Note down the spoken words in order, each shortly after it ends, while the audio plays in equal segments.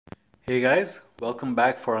Hey guys, welcome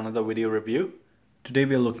back for another video review. Today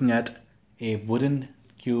we are looking at a wooden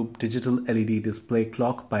cube digital LED display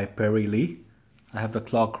clock by Perry Lee. I have the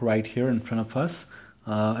clock right here in front of us.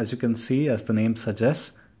 As you can see, as the name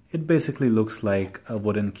suggests, it basically looks like a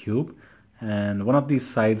wooden cube, and one of these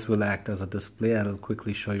sides will act as a display, and I'll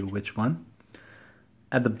quickly show you which one.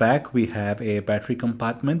 At the back we have a battery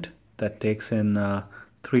compartment that takes in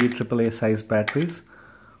 3 AAA size batteries.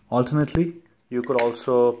 Alternately, you could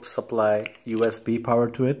also supply USB power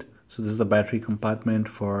to it. So this is the battery compartment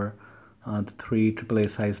for the 3 AAA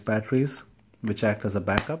size batteries, which act as a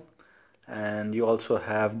backup. And you also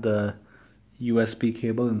have the USB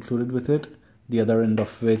cable included with it, the other end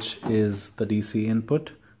of which is the DC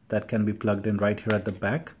input that can be plugged in right here at the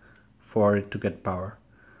back for it to get power.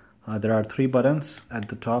 There are 3 buttons at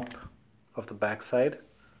the top of the back side.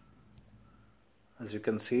 As you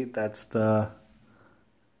can see, that's the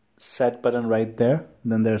set button right there,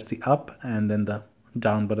 then there's the up and then the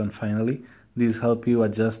down button finally. These help you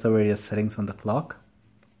adjust the various settings on the clock.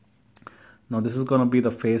 Now this is going to be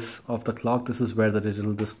the face of the clock. This is where the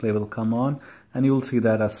digital display will come on, and you'll see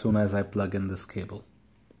that as soon as I plug in this cable.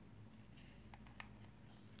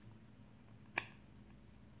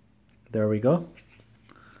 There we go.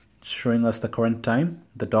 It's showing us the current time.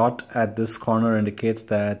 The dot at this corner indicates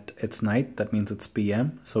that it's night, that means it's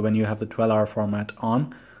PM. So when you have the 12-hour format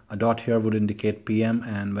on, a dot here would indicate PM,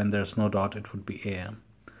 and when there's no dot it would be AM.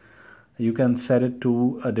 You can set it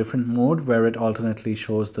to a different mode where it alternately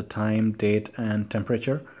shows the time, date and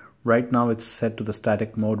temperature. Right now it's set to the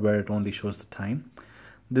static mode where it only shows the time.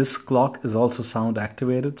 This clock is also sound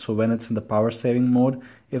activated, so when it's in the power saving mode,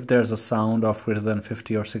 if there's a sound of greater than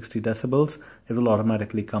 50 or 60 decibels, it will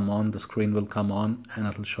automatically come on, the screen will come on, and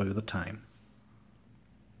it will show you the time.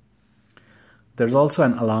 There's also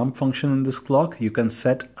an alarm function in this clock. You can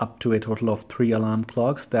set up to a total of 3 alarm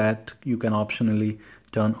clocks that you can optionally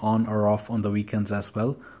turn on or off on the weekends as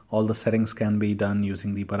well. All the settings can be done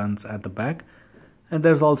using the buttons at the back. And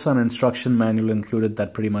there's also an instruction manual included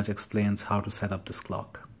that pretty much explains how to set up this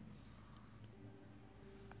clock.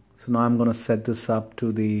 So now I'm going to set this up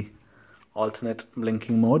to the alternate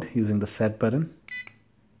blinking mode using the set button.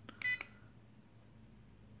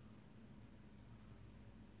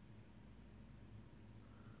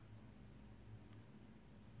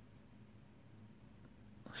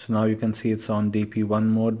 So now you can see it's on DP1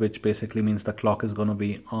 mode, which basically means the clock is going to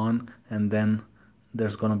be on, and then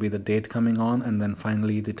there's going to be the date coming on, and then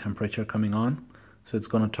finally the temperature coming on. So it's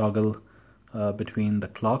going to toggle between the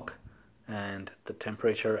clock and the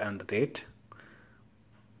temperature and the date.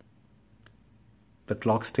 The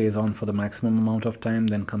clock stays on for the maximum amount of time,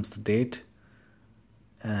 then comes the date,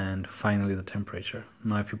 and finally the temperature.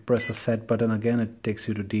 Now if you press the set button again, it takes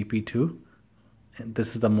you to DP2.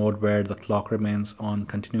 This is the mode where the clock remains on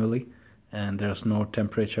continually and there's no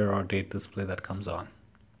temperature or date display that comes on.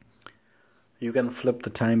 You can flip the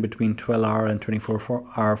time between 12-hour and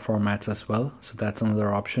 24-hour formats as well, so that's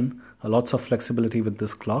another option. Lots of flexibility with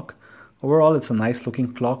this clock. Overall, it's a nice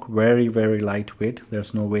looking clock, very lightweight.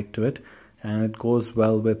 There's no weight to it, and it goes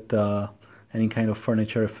well with any kind of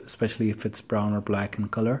furniture, especially if it's brown or black in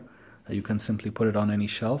color. You can simply put it on any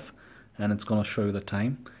shelf and it's going to show you the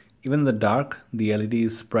time. Even in the dark, the LED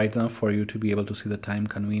is bright enough for you to be able to see the time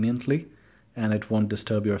conveniently, and it won't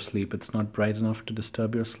disturb your sleep. It's not bright enough to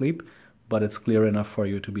disturb your sleep, but it's clear enough for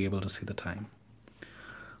you to be able to see the time.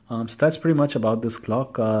 So that's pretty much about this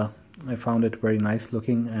clock. I found it very nice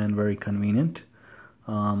looking and very convenient.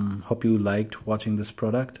 Hope you liked watching this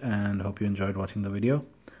product and hope you enjoyed watching the video.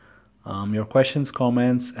 Your questions,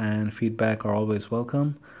 comments and feedback are always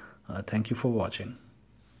welcome. Thank you for watching.